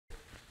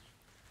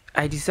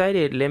I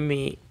decided let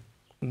me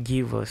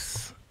give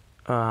us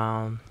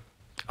I'm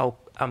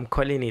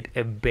calling it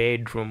a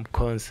bedroom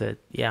concert.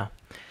 Yeah.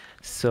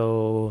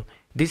 So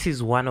this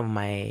is one of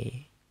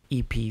my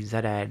EPs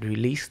that I had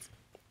released,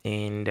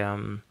 and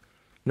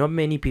not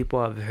many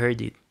people have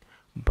heard it,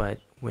 but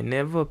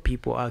whenever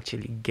people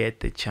actually get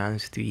the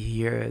chance to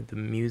hear the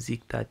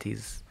music that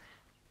is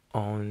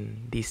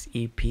on this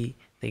EP,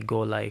 they go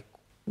like,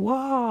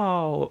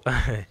 "Wow!"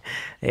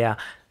 Yeah.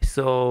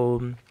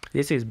 So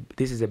this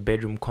is a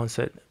bedroom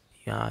concert.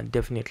 Yeah,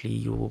 definitely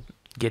you will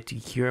get to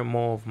hear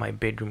more of my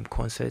bedroom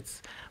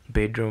concerts,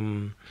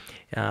 bedroom.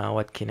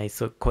 What can I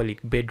so call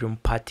it? Bedroom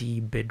party,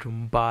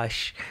 bedroom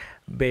bash,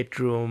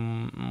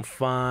 bedroom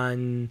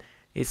fun.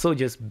 It's all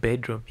just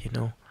bedroom, you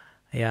know.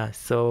 Yeah.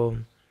 So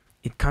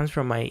it comes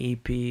from my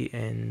EP,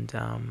 and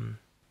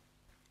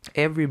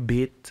every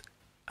bit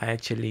I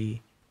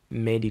actually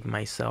made it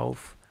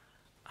myself.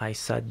 I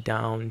sat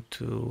down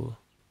to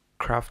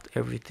craft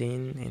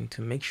everything and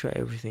to make sure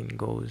everything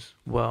goes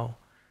well,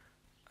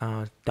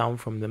 down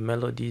from the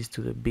melodies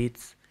to the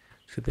beats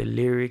to the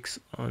lyrics.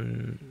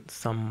 On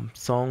some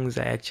songs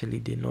I actually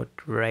did not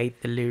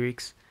write the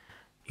lyrics.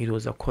 It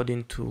was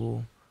according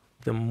to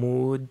the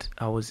mood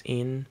I was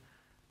in,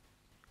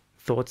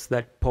 thoughts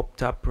that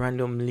popped up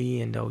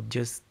randomly, and I would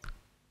just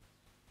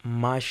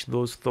mash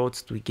those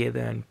thoughts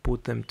together and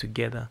put them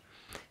together.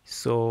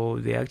 So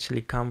they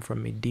actually come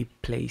from a deep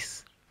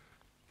place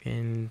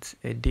and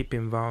a deep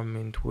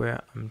environment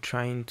where I'm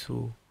trying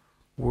to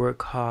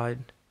work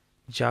hard,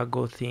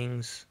 juggle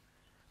things,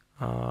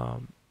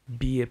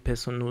 be a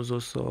person who's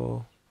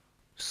also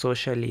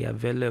socially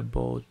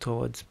available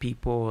towards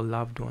people or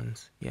loved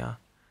ones. Yeah.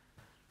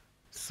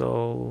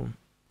 So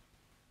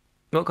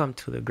welcome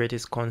to the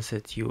greatest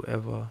concert you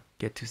ever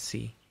get to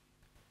see.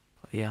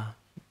 Yeah,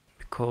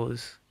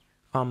 because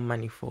I'm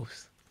Manny.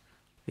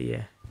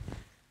 Yeah.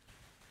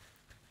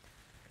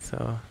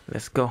 So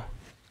let's go.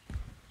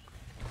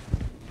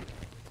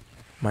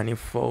 Manny.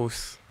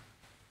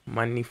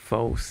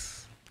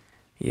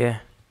 Yeah.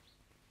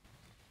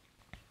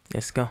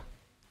 Let's go.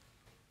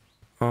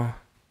 Oh.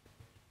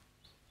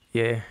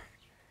 Yeah.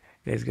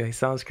 Let's go. It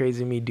sounds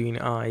crazy me doing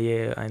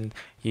yeah, and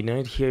you're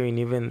not hearing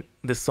even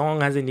the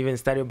song hasn't even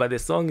started, but the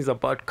song is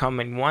about to come,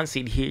 and once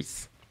it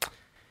hits,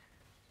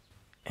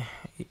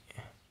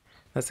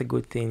 that's a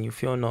good thing. You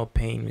feel no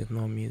pain with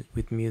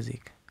with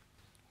music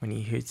when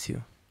it hits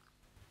you,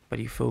 but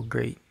you feel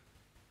great.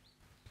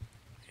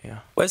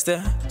 Yeah. Where's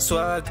the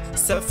swag,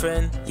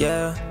 suffering?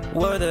 Yeah,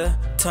 where the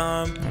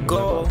time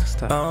go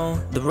on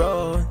the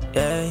road?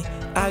 Yeah,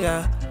 I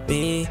got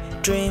big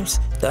dreams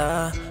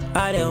that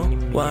I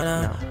don't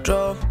wanna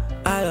drop.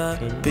 I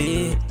got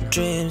big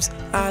dreams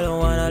I don't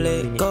wanna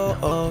let go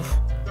of.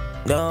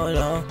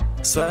 No,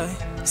 swag,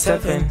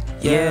 suffering?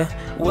 Yeah,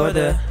 where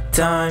the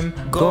time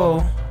go?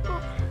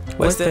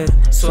 Where's the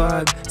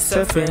swag,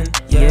 suffering?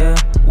 Yeah,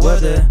 where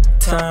the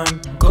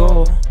time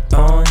go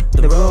on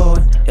the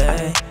road?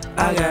 Yeah,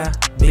 I got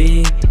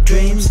big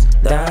dreams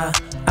that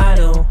I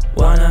don't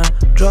wanna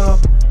drop.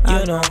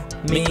 You know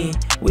me,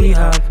 we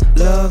have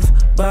love,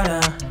 but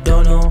I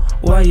don't know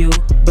why you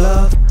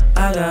bluff.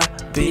 I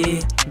got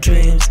big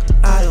dreams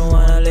I don't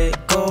wanna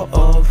let go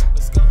of.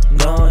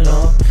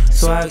 No,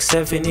 swag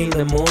surfing in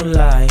the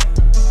moonlight.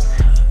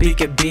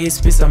 Pick a beat,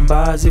 spit some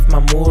bars if my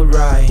mood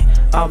right.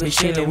 I'll be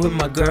chilling with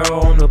my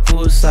girl on the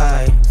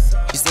poolside.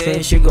 She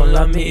said she gon'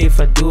 love me if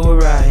I do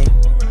right.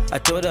 I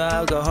told her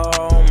I got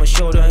her on my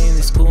shoulder in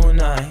the school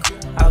night.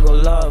 I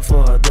got love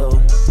for her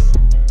though.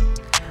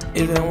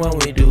 Even when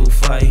we do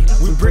fight,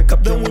 we break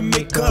up then we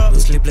make up.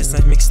 Sleepless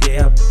nights mix stay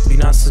up,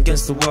 being us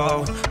against the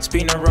wall,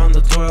 spin around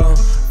the twirl,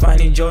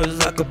 finding joy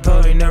like a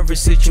pearl in every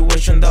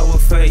situation that we're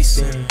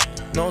facing.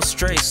 No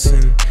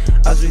stressing,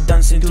 as we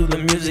dance into the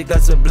music,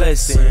 that's a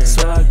blessing.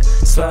 Swag,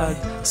 swag,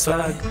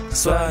 seven,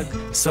 swag,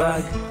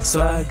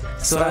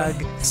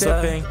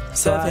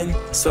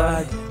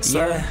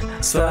 yeah,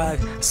 swag,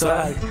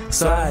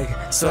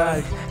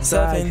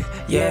 seven,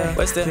 yeah.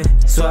 What's the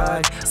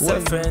swag,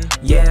 seven,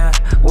 yeah,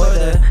 where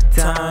the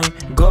time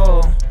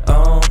go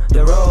on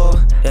the road?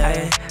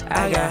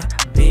 I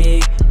got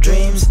big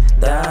dreams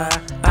that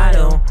I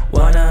don't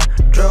wanna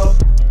drop.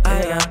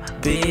 I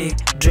got big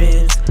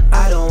dreams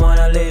I don't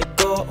wanna let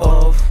go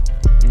of.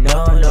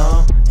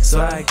 No,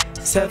 swag,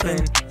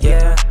 seven,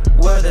 yeah,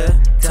 where the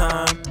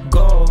time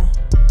go?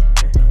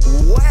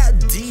 Where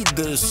did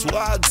the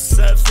swag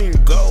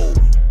surfing go?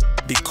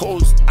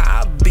 Because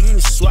I've been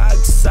swag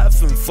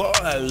surfing for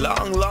a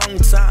long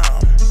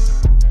time.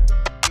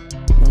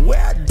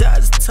 Where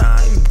does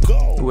time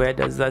go? Where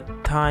does that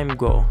time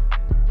go?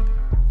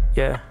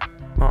 Yeah.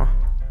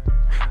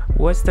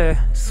 What's the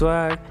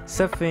swag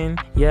surfing?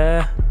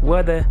 Yeah,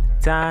 where the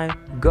time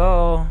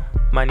go?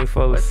 Manny.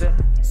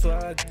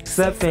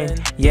 Surfing,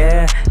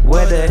 yeah,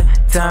 where the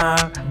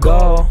time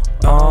go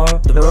on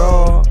the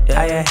road?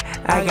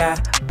 I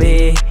got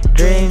big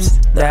dreams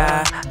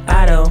that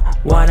I don't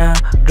wanna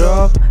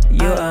drop.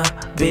 You are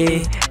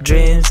big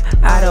dreams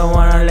I don't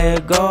wanna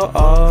let go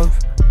of.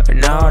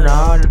 No,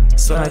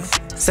 swag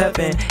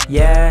surfing,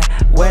 yeah,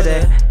 where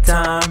the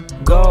time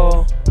go?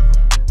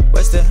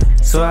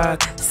 swag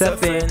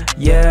surfing,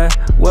 yeah.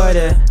 What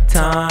a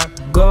time,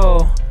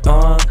 go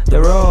on the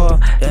road,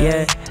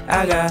 yeah.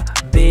 I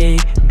got big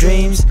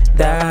dreams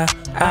that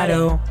I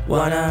don't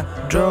wanna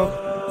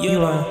drop.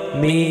 You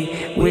and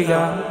me, we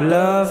got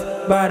love,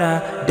 but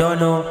I don't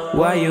know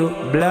why you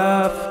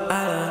bluff.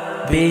 I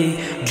got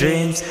big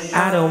dreams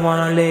I don't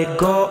wanna let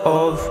go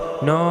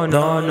of. No,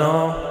 no,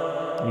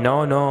 no,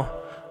 no, no.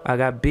 I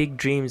got big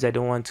dreams I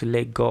don't want to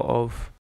let go of.